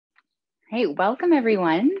Hey, welcome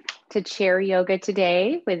everyone to Chair Yoga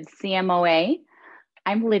today with CMOA.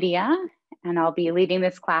 I'm Lydia and I'll be leading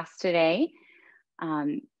this class today.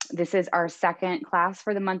 This is our second class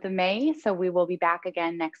for the month of May, so we will be back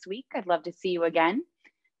again next week. I'd love to see you again.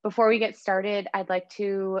 Before we get started, I'd like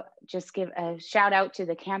to just give a shout out to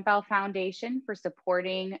the Campbell Foundation for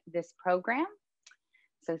supporting this program.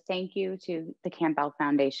 So thank you to the Campbell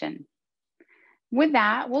Foundation. With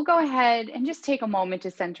that, we'll go ahead and just take a moment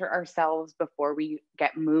to center ourselves before we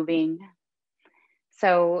get moving.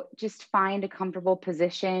 So just find a comfortable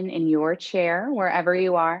position in your chair, wherever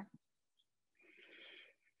you are.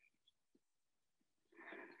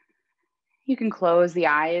 You can close the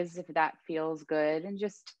eyes if that feels good and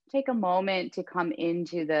just take a moment to come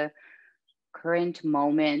into the current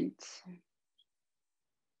moment.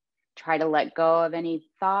 Try to let go of any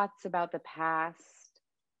thoughts about the past.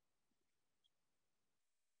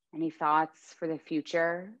 Any thoughts for the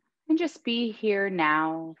future, and just be here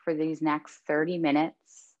now for these next 30 minutes.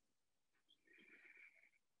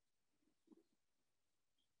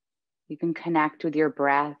 You can connect with your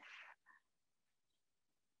breath.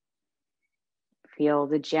 Feel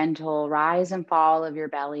the gentle rise and fall of your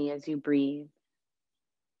belly as you breathe.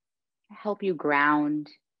 Help you ground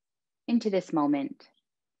into this moment.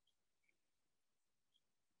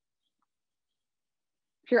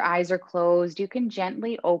 If your eyes are closed, you can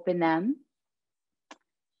gently open them.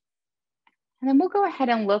 And then we'll go ahead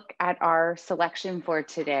and look at our selection for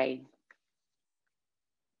today.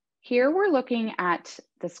 Here we're looking at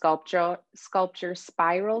the sculpture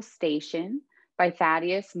Spiral Station by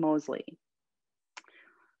Thaddeus Mosley.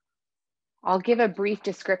 I'll give a brief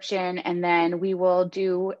description and then we will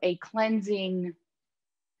do a cleansing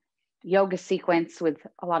yoga sequence with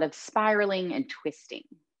a lot of spiraling and twisting.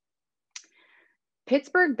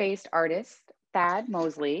 Pittsburgh-based artist Thad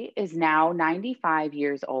Mosley is now 95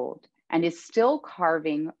 years old and is still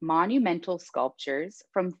carving monumental sculptures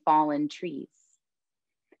from fallen trees.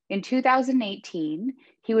 In 2018,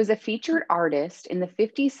 he was a featured artist in the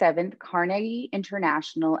 57th Carnegie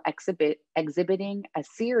International exhibiting a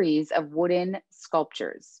series of wooden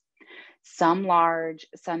sculptures, some large,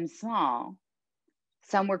 some small.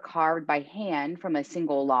 Some were carved by hand from a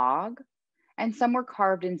single log, and some were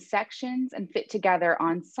carved in sections and fit together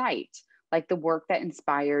on site, like the work that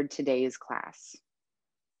inspired today's class.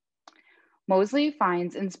 Mosley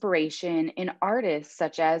finds inspiration in artists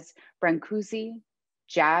such as Brancusi,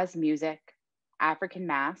 jazz music, African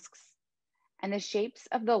masks, and the shapes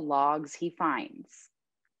of the logs he finds.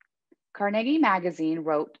 Carnegie Magazine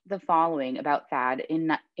wrote the following about Thad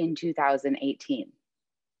in 2018.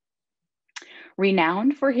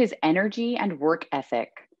 Renowned for his energy and work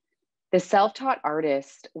ethic, the self-taught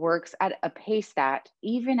artist works at a pace that,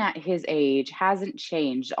 even at his age, hasn't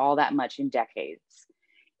changed all that much in decades.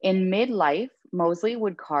 In midlife, Mosley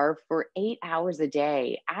would carve for 8 hours a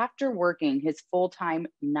day after working his full-time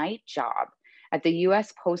night job at the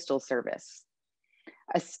US Postal Service,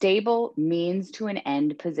 a stable means to an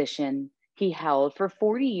end position he held for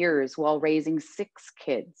 40 years while raising 6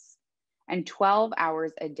 kids and 12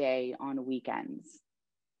 hours a day on weekends.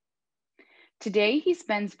 Today, he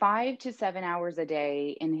spends 5 to 7 hours a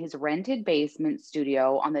day in his rented basement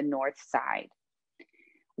studio on the north side,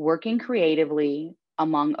 working creatively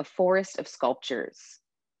among a forest of sculptures,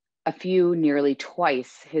 a few nearly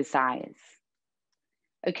twice his size.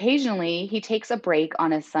 Occasionally, he takes a break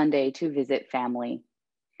on a Sunday to visit family.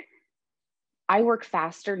 I work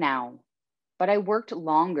faster now, but I worked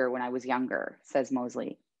longer when I was younger, says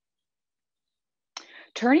Mosley.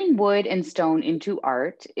 Turning wood and stone into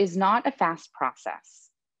art is not a fast process.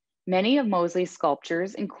 Many of Mosley's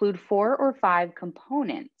sculptures include 4 or 5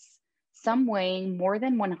 components, some weighing more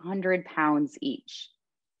than 100 pounds each.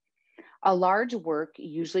 A large work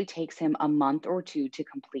usually takes him a month or 2 to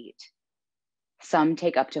complete. Some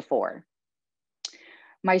take up to 4.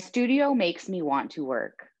 My studio makes me want to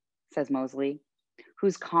work, says Mosley,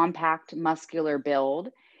 whose compact muscular build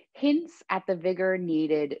hints at the vigor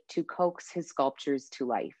needed to coax his sculptures to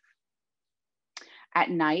life. At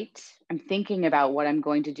night, I'm thinking about what I'm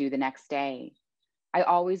going to do the next day. I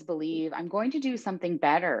always believe I'm going to do something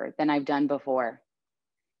better than I've done before.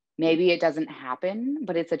 Maybe it doesn't happen,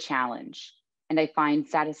 but it's a challenge, and I find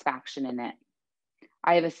satisfaction in it.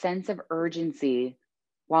 I have a sense of urgency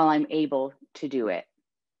while I'm able to do it.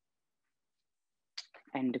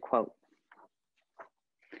 End quote.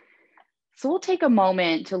 So we'll take a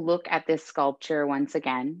moment to look at this sculpture once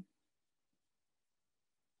again.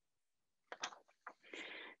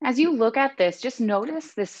 As you look at this, just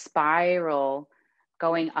notice this spiral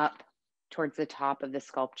going up towards the top of the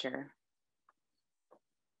sculpture.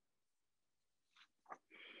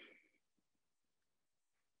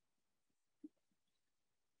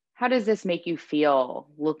 How does this make you feel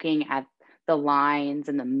looking at the lines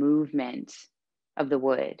and the movement of the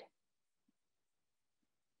wood?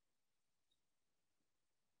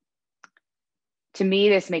 To me,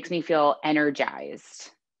 this makes me feel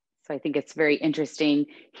energized. So I think it's very interesting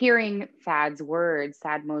hearing Thad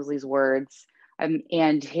Mosley's words,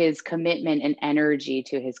 and his commitment and energy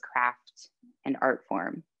to his craft and art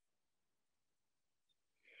form.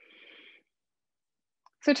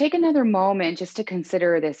 So take another moment just to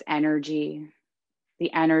consider this energy,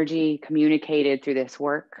 the energy communicated through this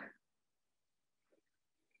work.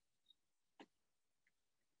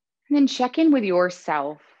 And then check in with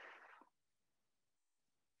yourself.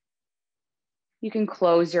 You can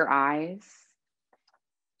close your eyes.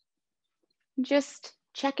 Just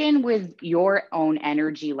check in with your own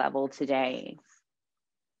energy level today.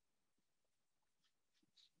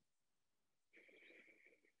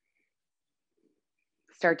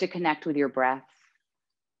 Start to connect with your breath.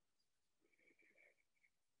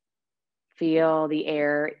 Feel the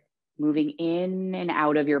air moving in and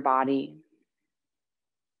out of your body.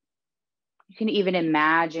 You can even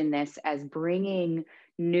imagine this as bringing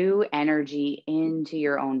new energy into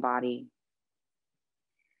your own body.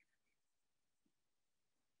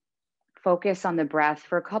 Focus on the breath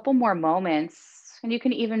for a couple more moments, and you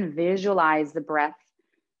can even visualize the breath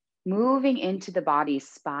moving into the body,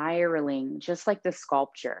 spiraling, just like the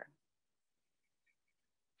sculpture.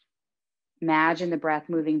 Imagine the breath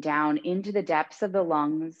moving down into the depths of the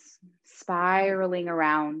lungs, spiraling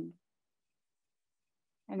around,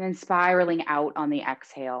 and then spiraling out on the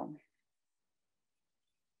exhale.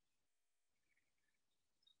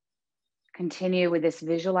 Continue with this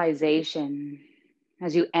visualization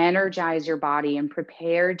as you energize your body and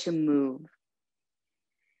prepare to move.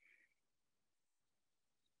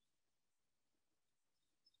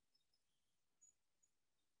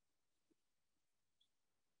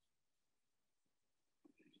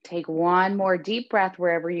 Take one more deep breath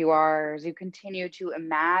wherever you are as you continue to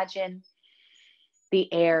imagine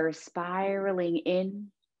the air spiraling in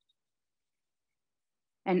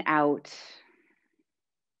and out.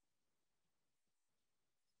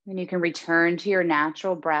 And you can return to your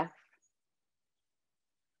natural breath.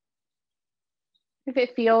 If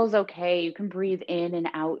it feels okay, you can breathe in and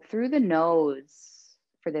out through the nose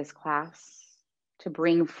for this class to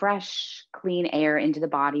bring fresh, clean air into the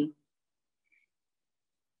body.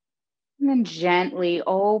 And then gently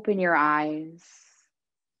open your eyes.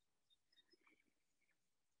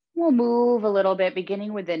 We'll move a little bit,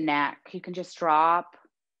 beginning with the neck. You can just drop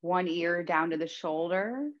one ear down to the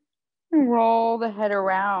shoulder and roll the head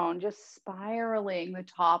around, just spiraling the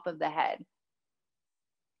top of the head.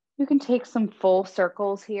 You can take some full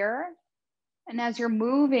circles here. And as you're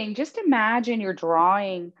moving, just imagine you're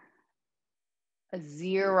drawing a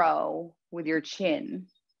zero with your chin.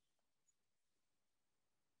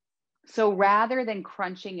 So rather than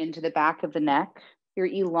crunching into the back of the neck, you're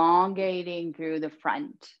elongating through the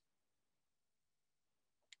front.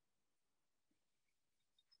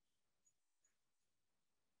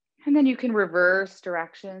 And then you can reverse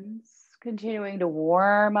directions, continuing to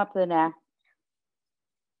warm up the neck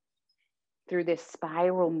through this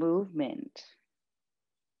spiral movement.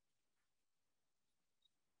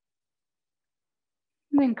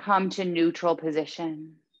 And then come to neutral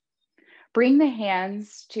position. Bring the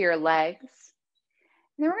hands to your legs.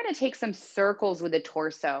 And then we're going to take some circles with the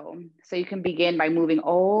torso. So you can begin by moving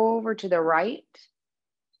over to the right,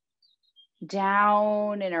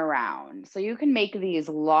 down and around. So you can make these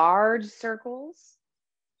large circles,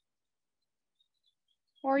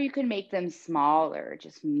 or you can make them smaller,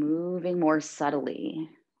 just moving more subtly.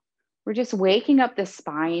 We're just waking up the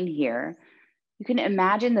spine here. You can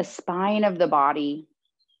imagine the spine of the body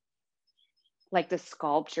like the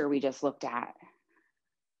sculpture we just looked at.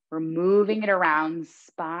 We're moving it around,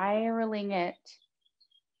 spiraling it,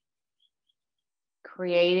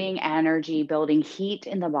 creating energy, building heat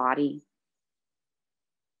in the body.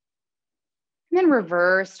 And then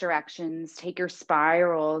reverse directions, take your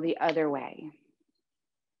spiral the other way.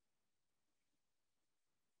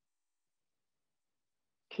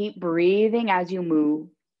 Keep breathing as you move.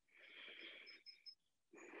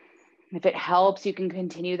 If it helps, you can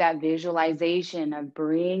continue that visualization of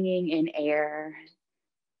bringing in air,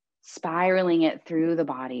 spiraling it through the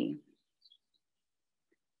body.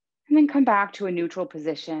 And then come back to a neutral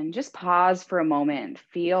position. Just pause for a moment.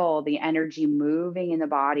 Feel the energy moving in the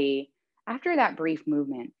body after that brief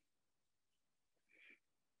movement.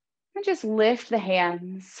 And just lift the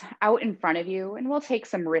hands out in front of you, and we'll take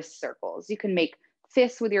some wrist circles. You can make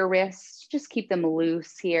fists with your wrists. Just keep them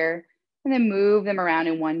loose here, and then move them around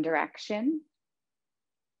in one direction.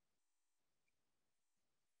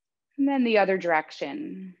 And then the other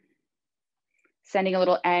direction, sending a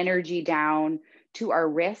little energy down to our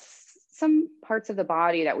wrists, some parts of the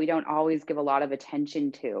body that we don't always give a lot of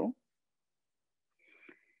attention to.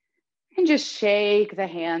 And just shake the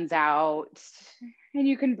hands out. And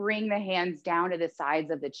you can bring the hands down to the sides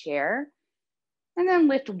of the chair. And then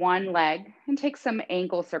lift one leg and take some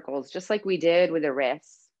ankle circles, just like we did with the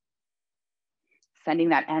wrists. Sending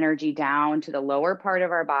that energy down to the lower part of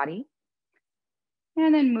our body.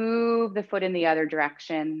 And then move the foot in the other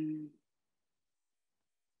direction.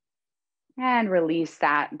 And release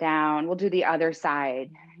that down. We'll do the other side.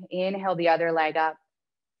 Inhale the other leg up.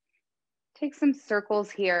 Take some circles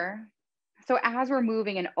here. So as we're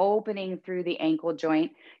moving and opening through the ankle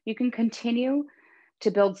joint, you can continue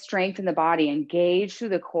to build strength in the body, engage through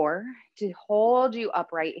the core to hold you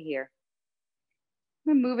upright here.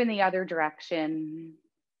 And move in the other direction.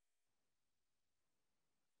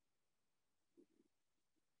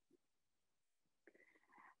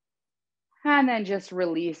 And then just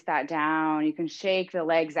release that down. You can shake the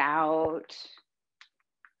legs out.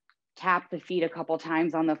 Tap the feet a couple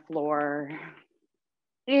times on the floor.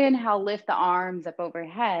 Inhale, lift the arms up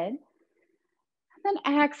overhead. And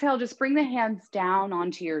then exhale, just bring the hands down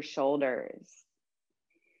onto your shoulders.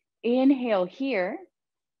 Inhale here.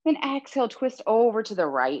 Then exhale, twist over to the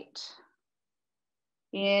right.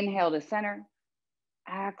 Inhale to center.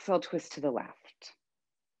 Exhale, twist to the left.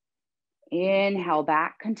 Inhale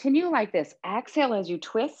back. Continue like this. Exhale as you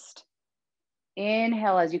twist.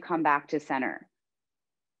 Inhale as you come back to center.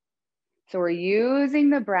 So we're using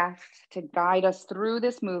the breath to guide us through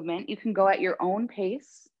this movement. You can go at your own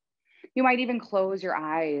pace. You might even close your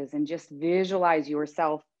eyes and just visualize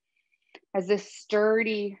yourself as this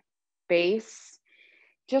sturdy base,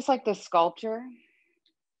 just like the sculpture.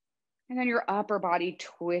 And then your upper body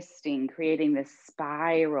twisting, creating this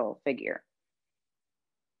spiral figure.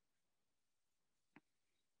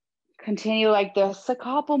 Continue like this a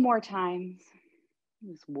couple more times.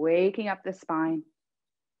 Just waking up the spine.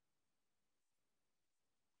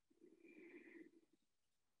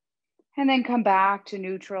 And then come back to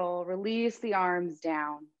neutral. Release the arms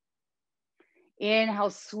down. Inhale,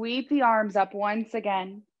 sweep the arms up once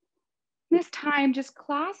again. This time, just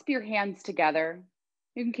clasp your hands together.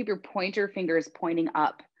 You can keep your pointer fingers pointing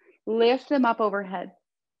up. Lift them up overhead.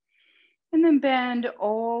 And then bend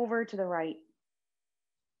over to the right.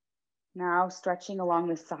 Now stretching along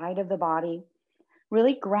the side of the body.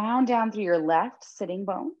 Really ground down through your left sitting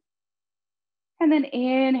bone. And then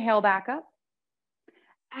inhale back up.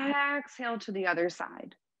 Exhale to the other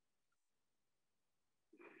side.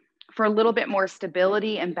 For a little bit more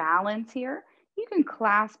stability and balance here, you can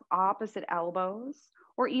clasp opposite elbows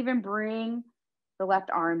or even bring the left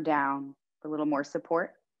arm down for a little more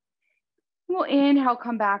support. We'll inhale,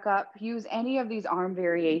 come back up, use any of these arm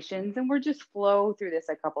variations, and we'll just flow through this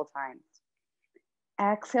a couple times.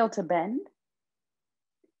 Exhale to bend.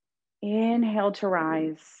 Inhale to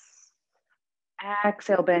rise.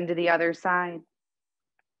 Exhale, bend to the other side.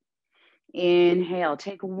 Inhale,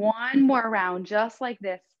 take one more round just like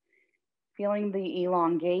this. Feeling the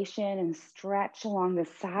elongation and stretch along the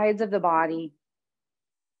sides of the body.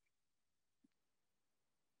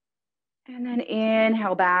 And then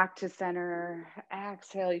inhale back to center.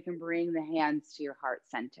 Exhale, you can bring the hands to your heart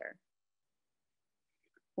center.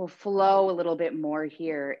 We'll flow a little bit more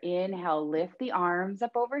here. Inhale, lift the arms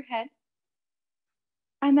up overhead.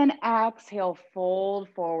 And then exhale, fold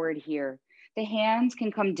forward here. The hands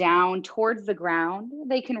can come down towards the ground.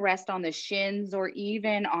 They can rest on the shins or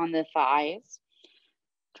even on the thighs.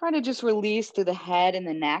 Try to just release through the head and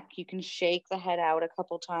the neck. You can shake the head out a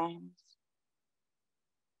couple times.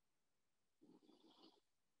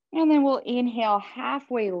 And then we'll inhale,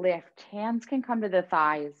 halfway lift. Hands can come to the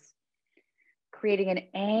thighs, creating an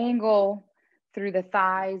angle through the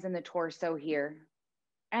thighs and the torso here.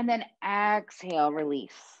 And then exhale,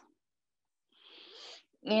 release.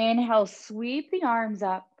 Inhale, sweep the arms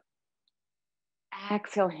up.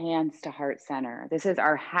 Exhale, hands to heart center. This is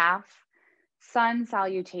our half sun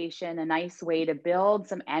salutation, a nice way to build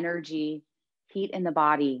some energy, heat in the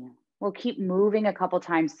body. We'll keep moving a couple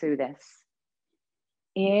times through this.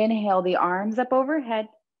 Inhale the arms up overhead.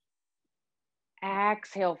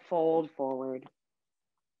 Exhale, fold forward.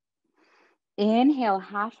 Inhale,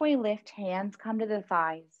 halfway lift, hands come to the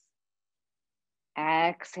thighs.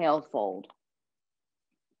 Exhale, fold.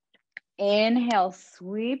 Inhale,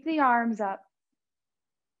 sweep the arms up.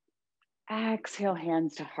 Exhale,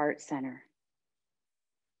 hands to heart center.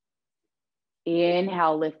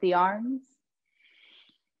 Inhale, lift the arms.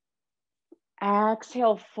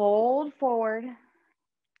 Exhale, fold forward.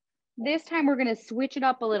 This time we're going to switch it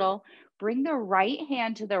up a little. bring the right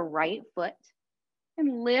hand to the right foot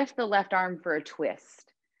and lift the left arm for a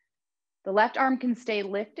twist. The left arm can stay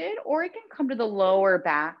lifted or it can come to the lower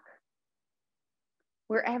back.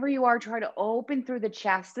 Wherever you are, try to open through the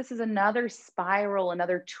chest. This is another spiral,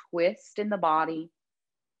 another twist in the body.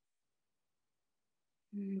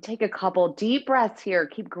 Take a couple deep breaths here.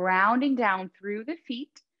 Keep grounding down through the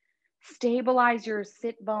feet. Stabilize your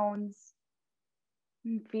sit bones.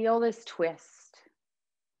 And feel this twist.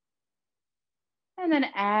 And then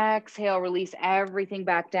exhale, release everything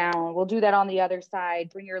back down. We'll do that on the other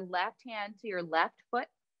side. Bring your left hand to your left foot.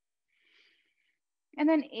 And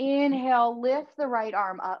then inhale, lift the right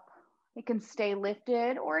arm up. It can stay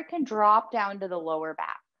lifted or it can drop down to the lower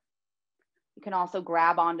back. You can also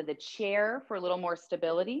grab onto the chair for a little more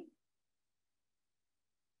stability.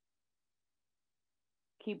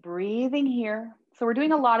 Keep breathing here. So we're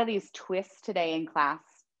doing a lot of these twists today in class.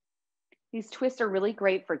 These twists are really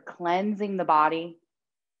great for cleansing the body.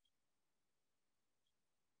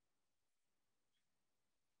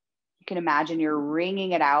 You can imagine you're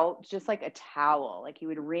wringing it out just like a towel, like you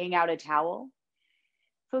would wring out a towel.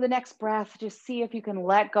 So the next breath, just see if you can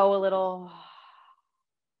let go a little.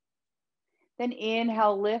 Then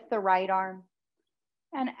inhale, lift the right arm.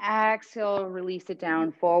 And exhale, release it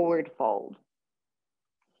down, forward fold.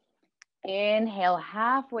 Inhale,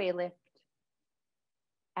 halfway lift.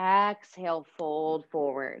 Exhale, fold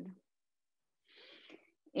forward.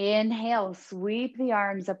 Inhale, sweep the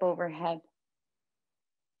arms up overhead.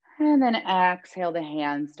 And then exhale the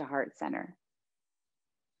hands to heart center.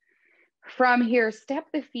 From here, step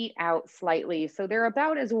the feet out slightly so they're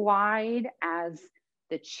about as wide as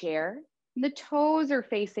the chair. The toes are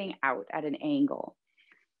facing out at an angle.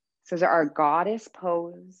 So there's our goddess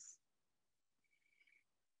pose.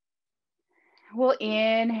 We'll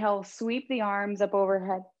inhale, sweep the arms up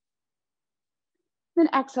overhead. Then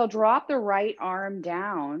exhale, drop the right arm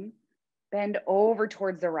down, bend over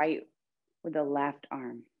towards the right with the left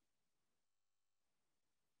arm.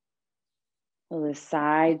 The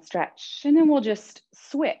side stretch, and then we'll just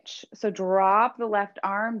switch. So drop the left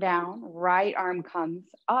arm down, right arm comes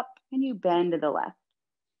up, and you bend to the left.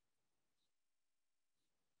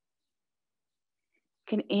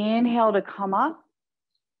 You can inhale to come up,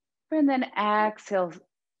 and then exhale,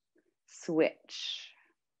 switch.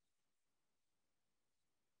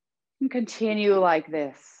 And continue like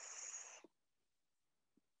this.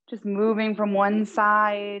 Just moving from one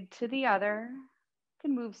side to the other. You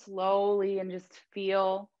can move slowly and just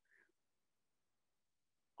feel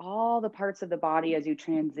all the parts of the body as you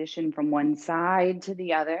transition from one side to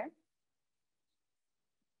the other.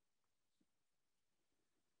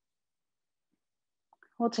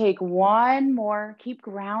 We'll take one more. Keep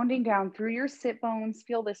grounding down through your sit bones.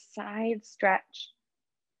 Feel the side stretch.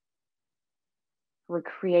 We're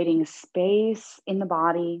creating space in the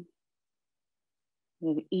body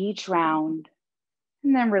with each round.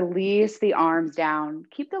 And then release the arms down.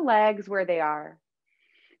 Keep the legs where they are.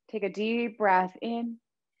 Take a deep breath in.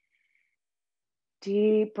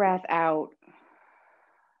 Deep breath out.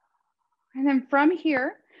 And then from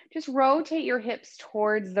here, just rotate your hips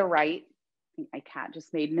towards the right. I think my cat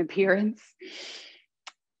just made an appearance.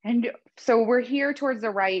 And so we're here towards the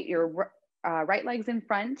right. Your right leg's in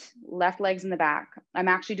front, left leg's in the back. I'm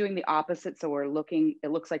actually doing the opposite. So we're looking, it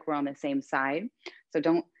looks like we're on the same side.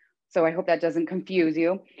 So I hope that doesn't confuse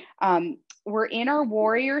you. We're in our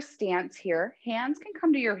warrior stance here. Hands can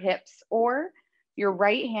come to your hips or your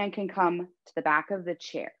right hand can come to the back of the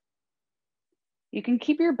chair. You can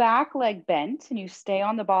keep your back leg bent and you stay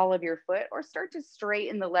on the ball of your foot or start to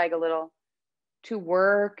straighten the leg a little to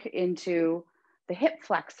work into the hip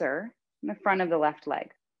flexor in the front of the left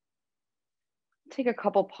leg. Take a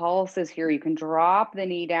couple pulses here. You can drop the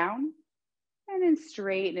knee down and then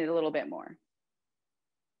straighten it a little bit more.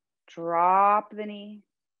 Drop the knee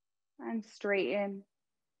and straighten.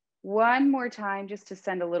 One more time just to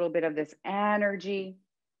send a little bit of this energy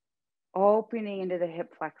opening into the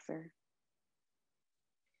hip flexor.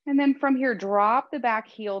 And then from here, drop the back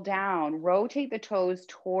heel down, rotate the toes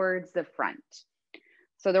towards the front.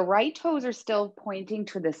 So the right toes are still pointing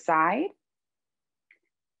to the side.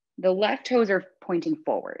 The left toes are pointing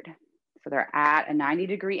forward. So they're at a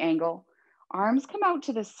 90-degree angle. Arms come out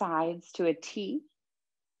to the sides to a T.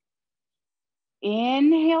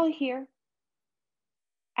 Inhale here.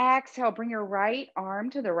 Exhale, bring your right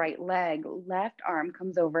arm to the right leg. Left arm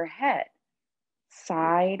comes overhead.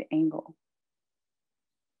 Side angle.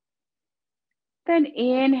 Then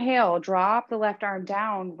inhale, drop the left arm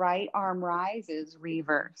down, right arm rises,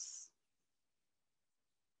 reverse.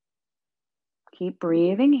 Keep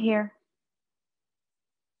breathing here.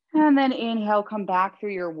 And And then inhale, come back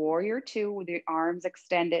through your warrior two with your arms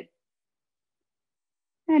extended.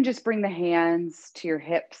 And just bring the hands to your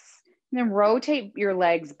hips. And then rotate your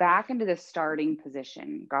legs back into the starting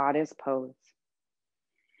position, goddess pose.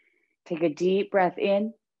 Take a deep breath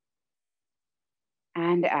in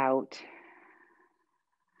and out.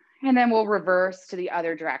 And then we'll reverse to the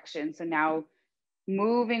other direction. So now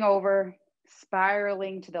moving over,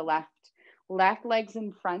 spiraling to the left. Left leg's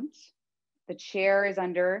in front. The chair is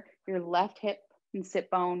under your left hip and sit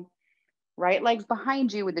bone. Right leg's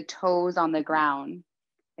behind you with the toes on the ground.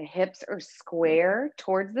 The hips are square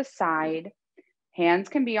towards the side. Hands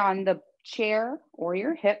can be on the chair or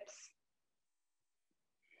your hips.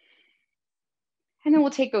 And then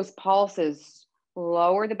we'll take those pulses,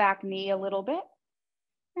 lower the back knee a little bit,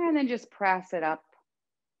 and then just press it up.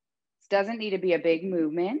 This doesn't need to be a big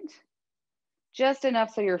movement, just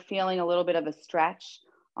enough so you're feeling a little bit of a stretch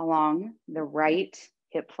along the right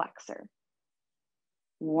hip flexor.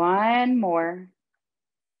 One more.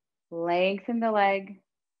 Lengthen the leg,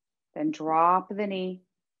 then drop the knee,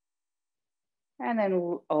 and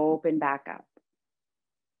then open back up.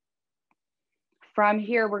 From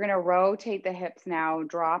here, we're going to rotate the hips now,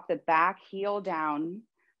 drop the back heel down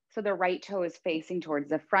so the right toe is facing towards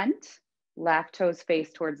the front, left toes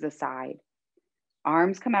face towards the side.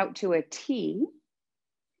 Arms come out to a T.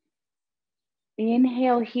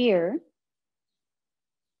 Inhale here.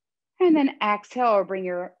 And then exhale or bring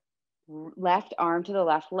your left arm to the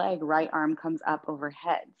left leg, right arm comes up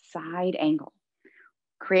overhead, side angle,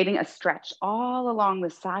 creating a stretch all along the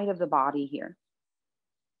side of the body here.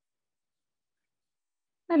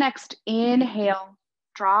 The next inhale,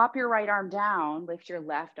 drop your right arm down, lift your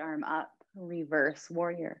left arm up, reverse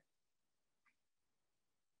warrior.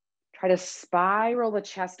 Try to spiral the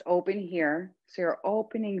chest open here. So you're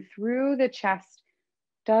opening through the chest.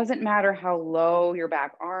 Doesn't matter how low your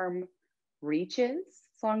back arm reaches,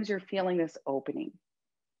 as long as you're feeling this opening.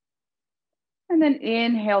 And then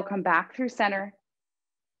inhale, come back through center.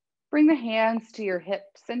 Bring the hands to your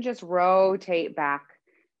hips and just rotate back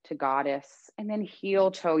to goddess, and then heel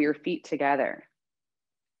toe your feet together.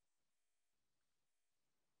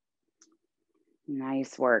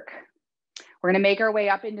 Nice work. We're going to make our way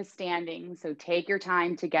up into standing. So take your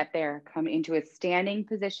time to get there. Come into a standing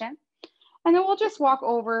position. And then we'll just walk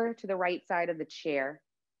over to the right side of the chair.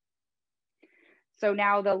 So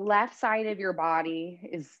now the left side of your body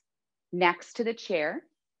is next to the chair.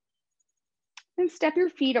 And step your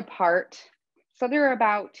feet apart. So they're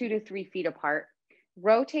about 2 to 3 feet apart.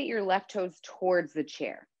 Rotate your left toes towards the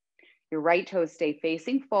chair. Your right toes stay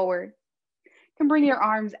facing forward. You can bring your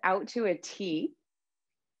arms out to a T.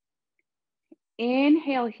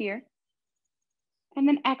 Inhale here. And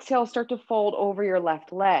then exhale, start to fold over your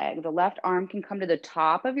left leg. The left arm can come to the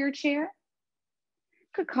top of your chair.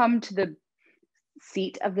 Could come to the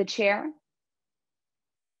seat of the chair.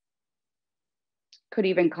 Could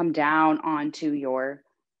even come down onto your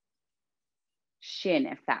shin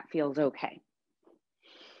if that feels okay.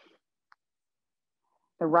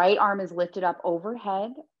 The right arm is lifted up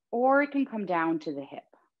overhead, or it can come down to the hip.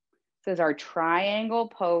 This is our triangle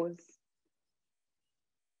pose.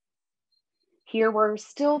 Here, we're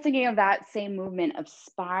still thinking of that same movement of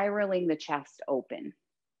spiraling the chest open.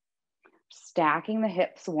 Stacking the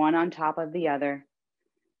hips one on top of the other,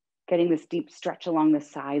 getting this deep stretch along the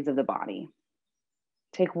sides of the body.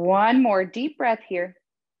 Take one more deep breath here.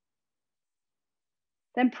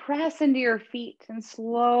 Then press into your feet and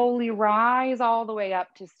slowly rise all the way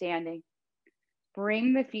up to standing.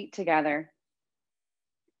 Bring the feet together.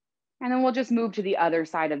 And then we'll just move to the other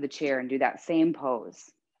side of the chair and do that same pose.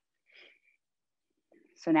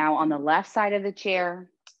 So now on the left side of the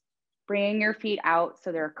chair, bring your feet out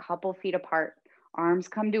so they're a couple feet apart. Arms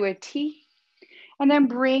come to a T. And then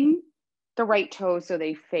bring the right toes so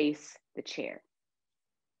they face the chair.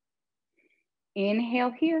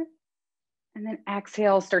 Inhale here. And then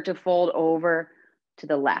exhale, start to fold over to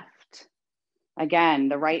the left. Again,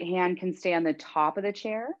 the right hand can stay on the top of the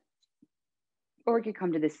chair, or it could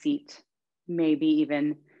come to the seat, maybe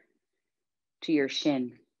even to your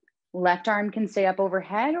shin. Left arm can stay up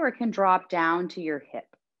overhead, or it can drop down to your hip.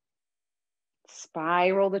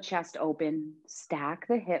 Spiral the chest open, stack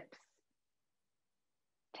the hips.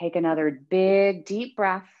 Take another big, deep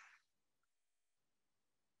breath.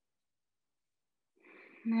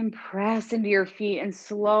 And then press into your feet and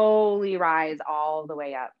slowly rise all the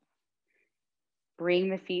way up.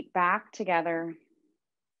 Bring the feet back together.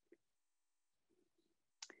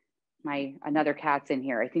 Another cat's in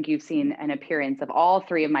here. I think you've seen an appearance of all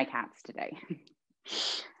 3 of my cats today.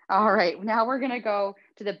 All right, now we're gonna go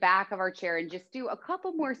to the back of our chair and just do a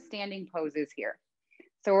couple more standing poses here.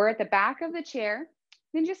 So we're at the back of the chair.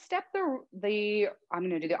 Then just step I'm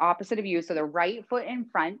gonna do the opposite of you. So the right foot in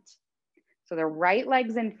front. So the right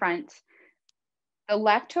leg's in front. The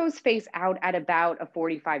left toes face out at about a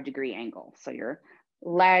 45-degree angle. So your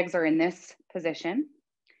legs are in this position.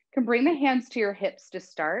 You can bring the hands to your hips to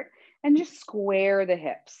start and just square the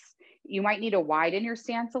hips. You might need to widen your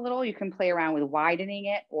stance a little. You can play around with widening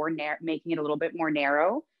it or making it a little bit more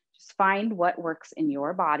narrow. Just find what works in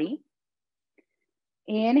your body.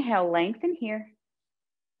 Inhale, lengthen here.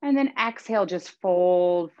 And then exhale, just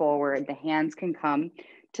fold forward. The hands can come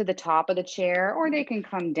to the top of the chair or they can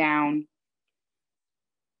come down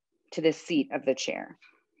to the seat of the chair.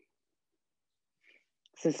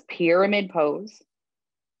 This is pyramid pose.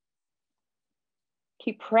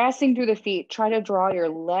 Keep pressing through the feet. Try to draw your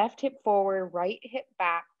left hip forward, right hip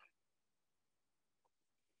back.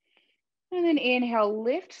 And then inhale,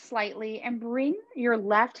 lift slightly and bring your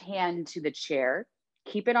left hand to the chair.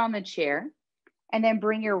 Keep it on the chair. And then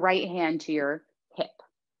bring your right hand to your hip.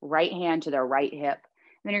 Right hand to the right hip.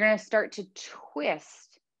 And then you're going to start to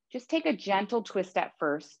twist. Just take a gentle twist at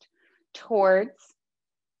first towards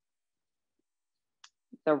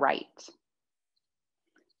the right.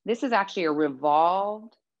 This is actually a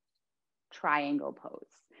revolved triangle pose.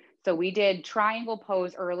 So we did triangle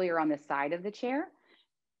pose earlier on the side of the chair.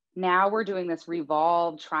 Now we're doing this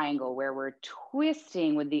revolved triangle where we're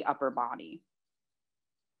twisting with the upper body.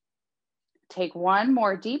 Take one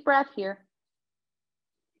more deep breath here.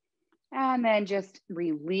 And then just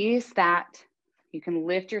release that. You can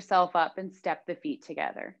lift yourself up and step the feet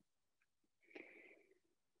together.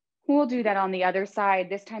 We'll do that on the other side.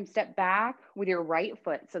 This time, step back with your right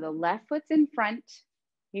foot. So the left foot's in front.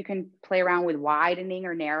 You can play around with widening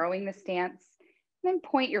or narrowing the stance. Then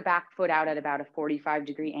point your back foot out at about a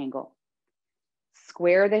 45-degree angle.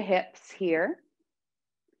 Square the hips here.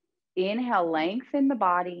 Inhale, lengthen the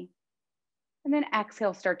body. And then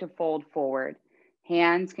exhale, start to fold forward.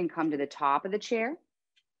 Hands can come to the top of the chair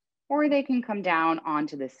or they can come down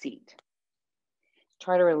onto the seat.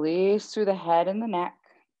 Try to release through the head and the neck.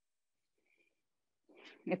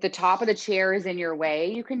 If the top of the chair is in your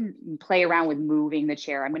way, you can play around with moving the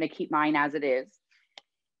chair. I'm going to keep mine as it is.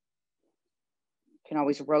 You can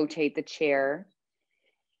always rotate the chair.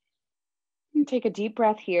 And take a deep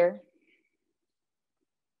breath here.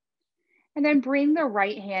 And then bring the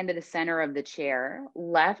right hand to the center of the chair,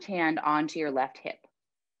 left hand onto your left hip.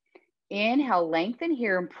 Inhale, lengthen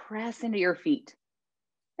here and press into your feet.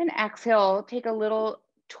 Then exhale, take a little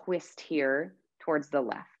twist here towards the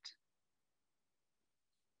left.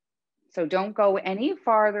 So don't go any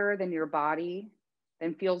farther than your body,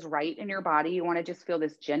 than feels right in your body. You want to just feel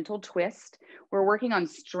this gentle twist. We're working on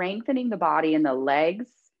strengthening the body in the legs,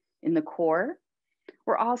 in the core.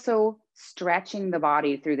 We're also stretching the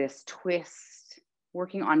body through this twist,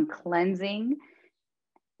 working on cleansing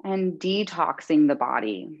and detoxing the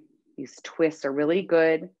body. These twists are really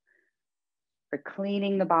good for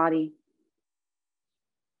cleaning the body.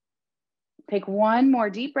 Take one more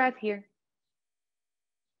deep breath here.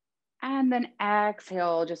 And then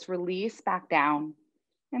exhale, just release back down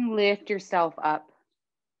and lift yourself up.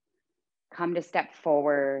 Come to step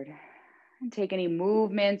forward and take any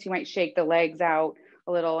movements. You might shake the legs out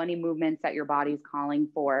a little, any movements that your body's calling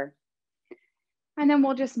for. And then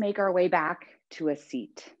we'll just make our way back to a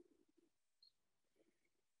seat.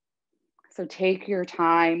 So take your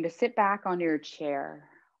time to sit back on your chair.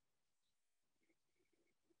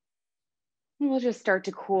 And we'll just start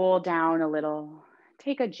to cool down a little.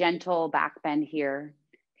 Take a gentle back bend here.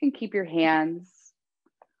 You can keep your hands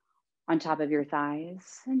on top of your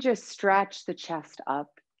thighs and just stretch the chest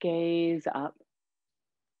up, gaze up.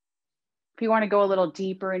 If you want to go a little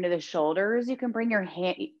deeper into the shoulders, you can bring your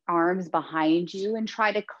arms behind you and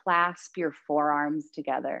try to clasp your forearms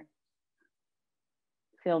together.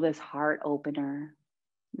 Feel this heart opener,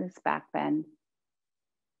 this back bend.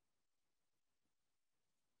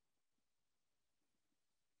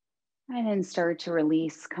 And then start to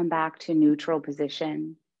release, come back to neutral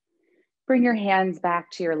position. Bring your hands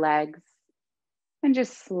back to your legs and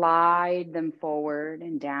just slide them forward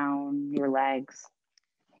and down your legs.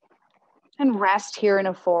 And rest here in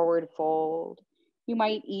a forward fold. You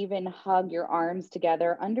might even hug your arms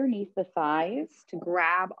together underneath the thighs to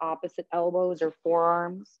grab opposite elbows or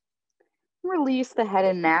forearms. Release the head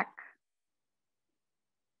and neck.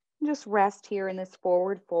 Just rest here in this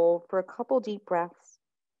forward fold for a couple deep breaths.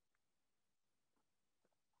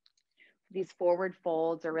 These forward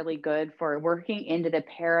folds are really good for working into the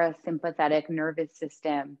parasympathetic nervous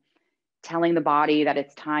system, telling the body that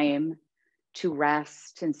it's time to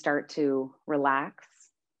rest and start to relax.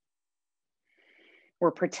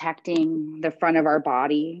 We're protecting the front of our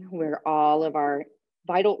body where all of our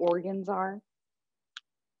vital organs are.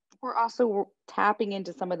 We're also tapping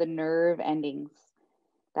into some of the nerve endings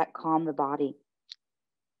that calm the body.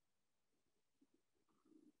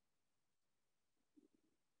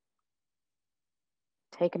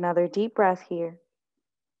 Take another deep breath here.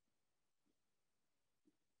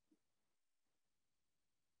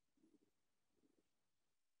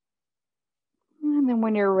 And then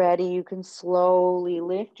when you're ready, you can slowly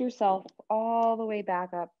lift yourself all the way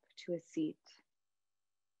back up to a seat,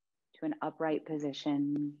 to an upright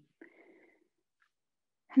position.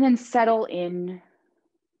 And then settle in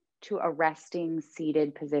to a resting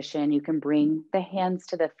seated position. You can bring the hands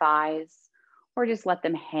to the thighs or just let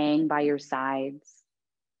them hang by your sides.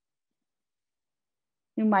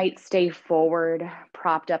 You might stay forward,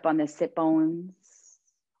 propped up on the sit bones,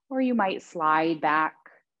 or you might slide back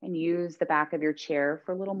and use the back of your chair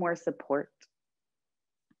for a little more support.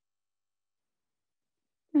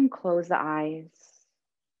 And close the eyes.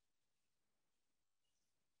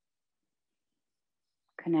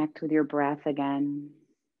 Connect with your breath again.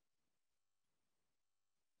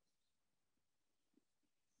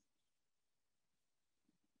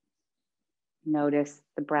 Notice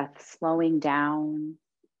the breath slowing down.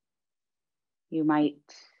 You might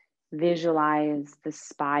visualize the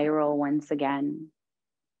spiral once again.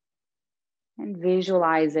 And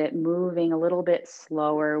visualize it moving a little bit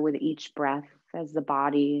slower with each breath as the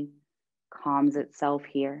body calms itself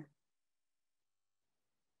here.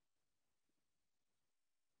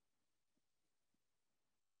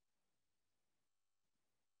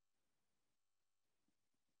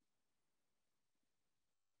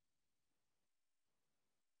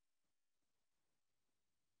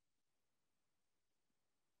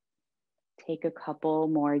 Take a couple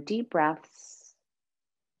more deep breaths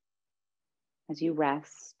as you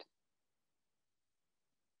rest.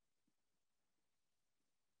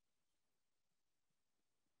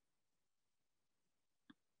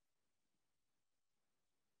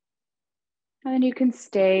 And then you can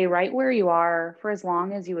stay right where you are for as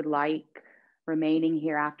long as you would like, remaining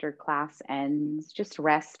here after class ends, just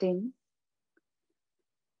resting.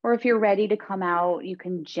 Or if you're ready to come out, you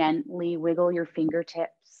can gently wiggle your fingertips,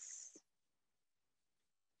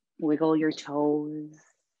 wiggle your toes,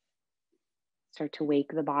 start to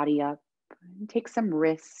wake the body up, and take some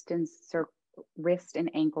wrist and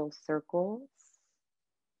ankle circles.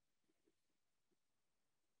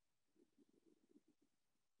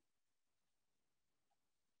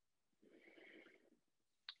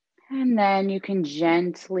 And then you can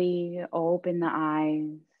gently open the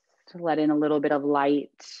eyes to let in a little bit of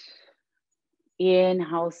light.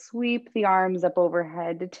 Inhale, sweep the arms up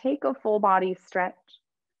overhead to take a full body stretch.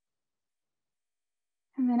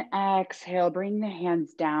 And then exhale, bring the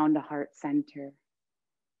hands down to heart center.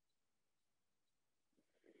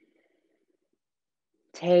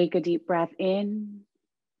 Take a deep breath in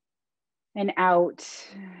and out.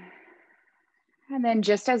 And then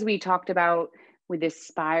just as we talked about with this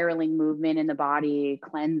spiraling movement in the body,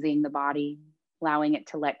 cleansing the body, allowing it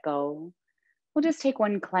to let go, we'll just take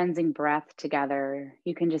one cleansing breath together.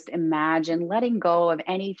 You can just imagine letting go of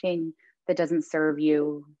anything that doesn't serve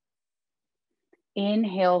you.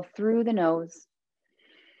 Inhale through the nose.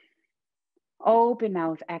 Open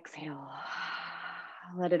mouth, exhale.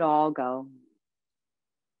 Let it all go.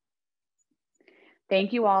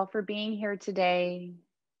 Thank you all for being here today.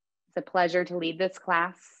 It's a pleasure to lead this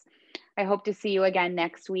class. I hope to see you again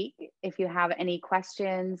next week. If you have any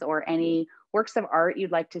questions or any works of art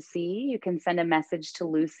you'd like to see, you can send a message to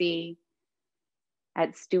Lucy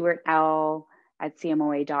at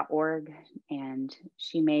stewartl@cmoa.org. And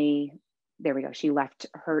there we go. She left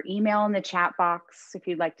her email in the chat box if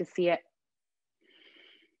you'd like to see it.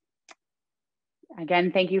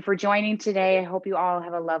 Again, thank you for joining today. I hope you all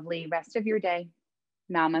have a lovely rest of your day.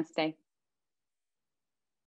 Namaste.